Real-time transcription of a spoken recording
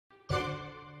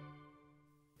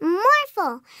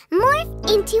Morphle. Morph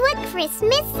into a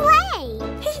Christmas sleigh.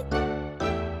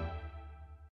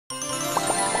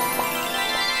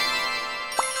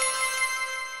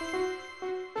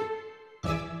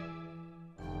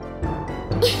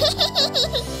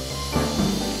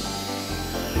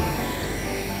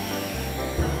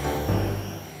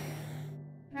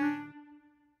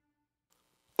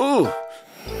 Ooh.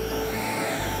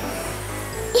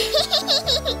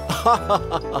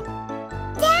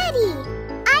 Daddy,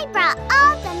 I brought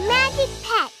all the magic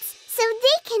pets so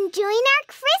they can join our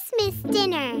Christmas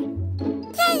dinner.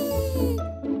 Yay!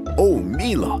 Oh,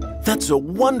 Mila, that's a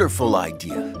wonderful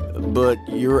idea. But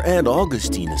your Aunt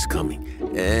Augustine is coming,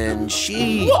 and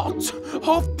she... What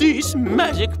are these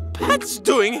magic pets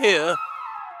doing here?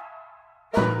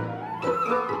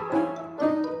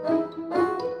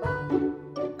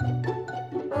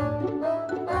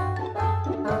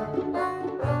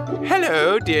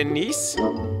 Hello, dear niece.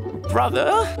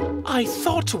 Brother, I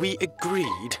thought we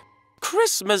agreed.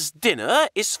 Christmas dinner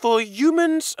is for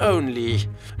humans only,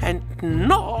 and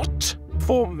not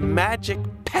for magic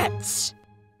pets.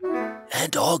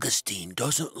 Aunt Augustine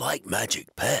doesn't like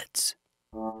magic pets.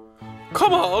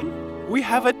 Come on, we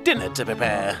have a dinner to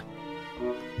prepare.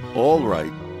 All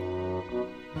right.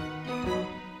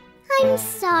 I'm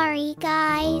sorry,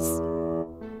 guys.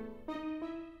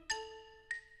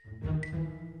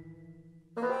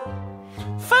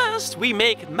 First, we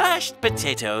make mashed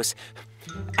potatoes.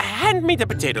 Hand me the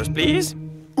potatoes, please.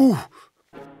 Ooh.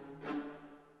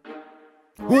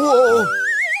 Whoa!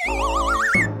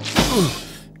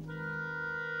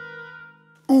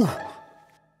 Ooh.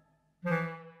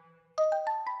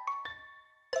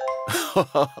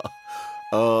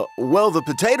 Well, the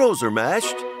potatoes are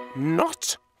mashed.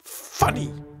 Not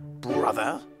funny,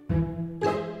 brother.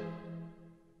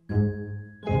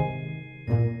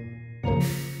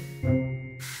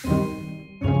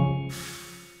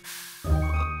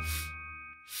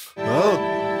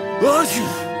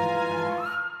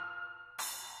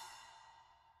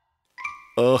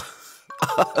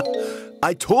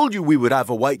 I told you we would have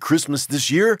a white Christmas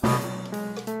this year.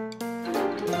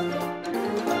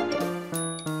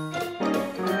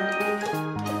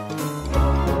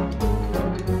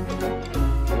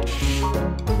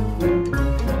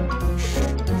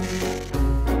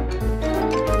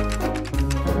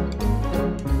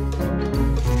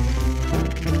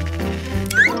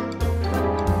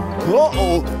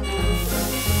 Uh-oh.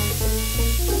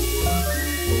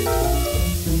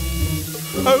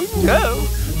 Oh no!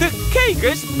 The cake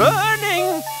is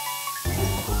burning!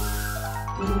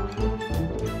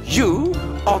 You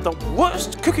are the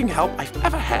worst cooking help I've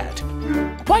ever had.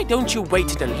 Why don't you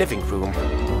wait in the living room?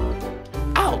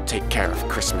 I'll take care of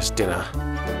Christmas dinner.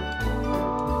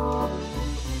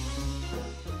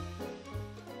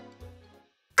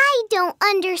 I don't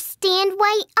understand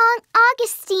why Aunt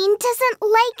Augustine doesn't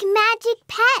like magic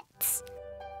pets.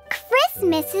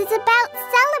 Christmas is about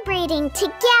celebrating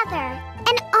together,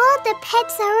 and all the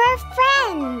pets are our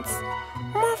friends.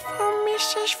 Morphle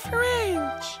Mrs.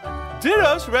 French.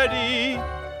 Dinner's ready.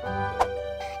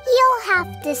 You'll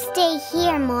have to stay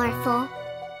here, Morphle.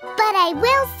 But I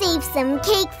will save some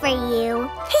cake for you.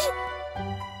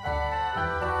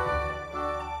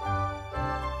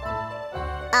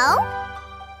 Oh?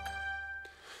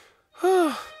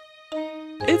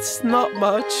 It's not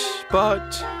much,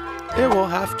 but it will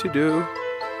have to do.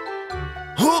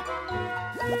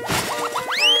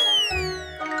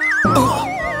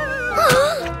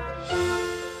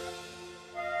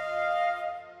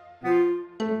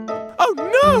 Oh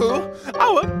no!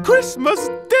 Our Christmas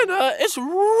dinner is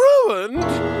ruined!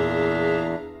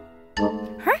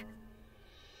 Huh?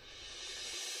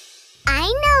 I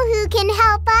know who can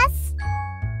help us.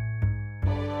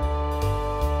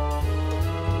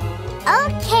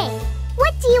 Okay,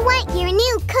 what do you want your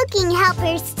new cooking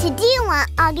helpers to do, Aunt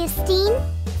Augustine?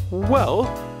 Well,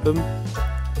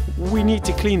 we need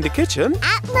to clean the kitchen.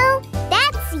 Atmo,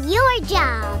 that's your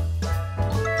job.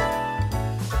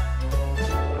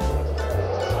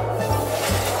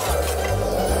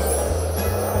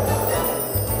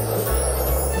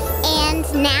 And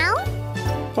now?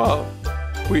 Well,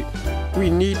 we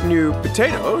need new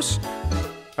potatoes.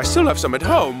 I still have some at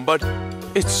home, but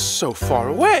it's so far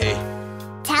away.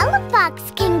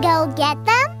 Telefox can go get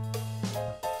them.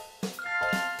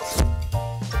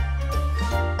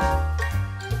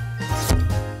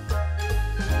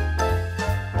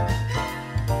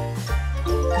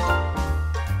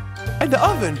 And the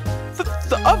oven!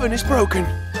 The oven is broken.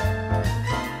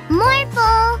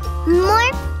 Morphle,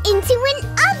 morph into an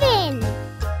oven.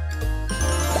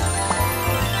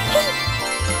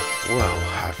 Well,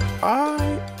 have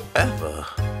I ever?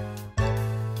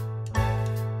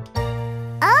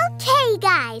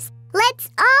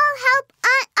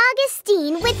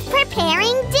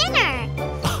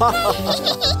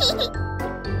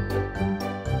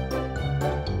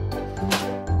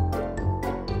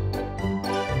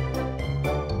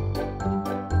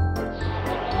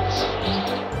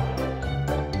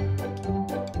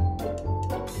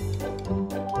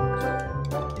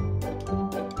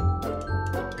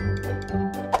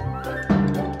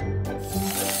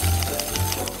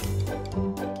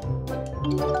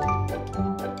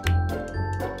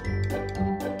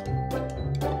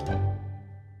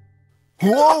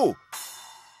 Whoa!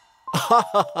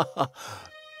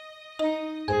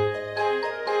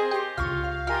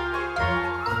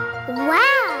 Wow!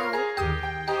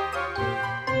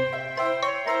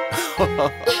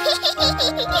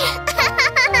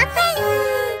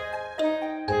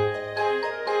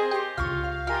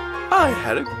 I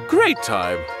had a great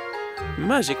time.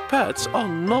 Magic pets are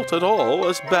not at all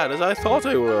as bad as I thought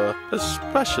they were,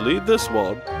 especially this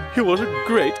one. He was a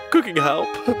great cooking help.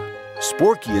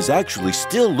 Sporky is actually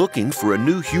still looking for a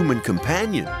new human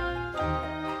companion.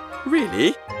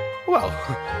 Really? Well,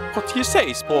 what do you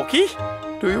say, Sporky?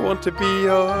 Do you want to be,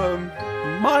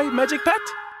 my magic pet?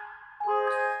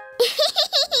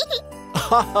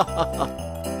 Bye-bye!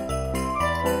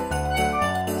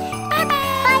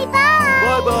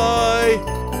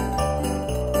 Bye-bye!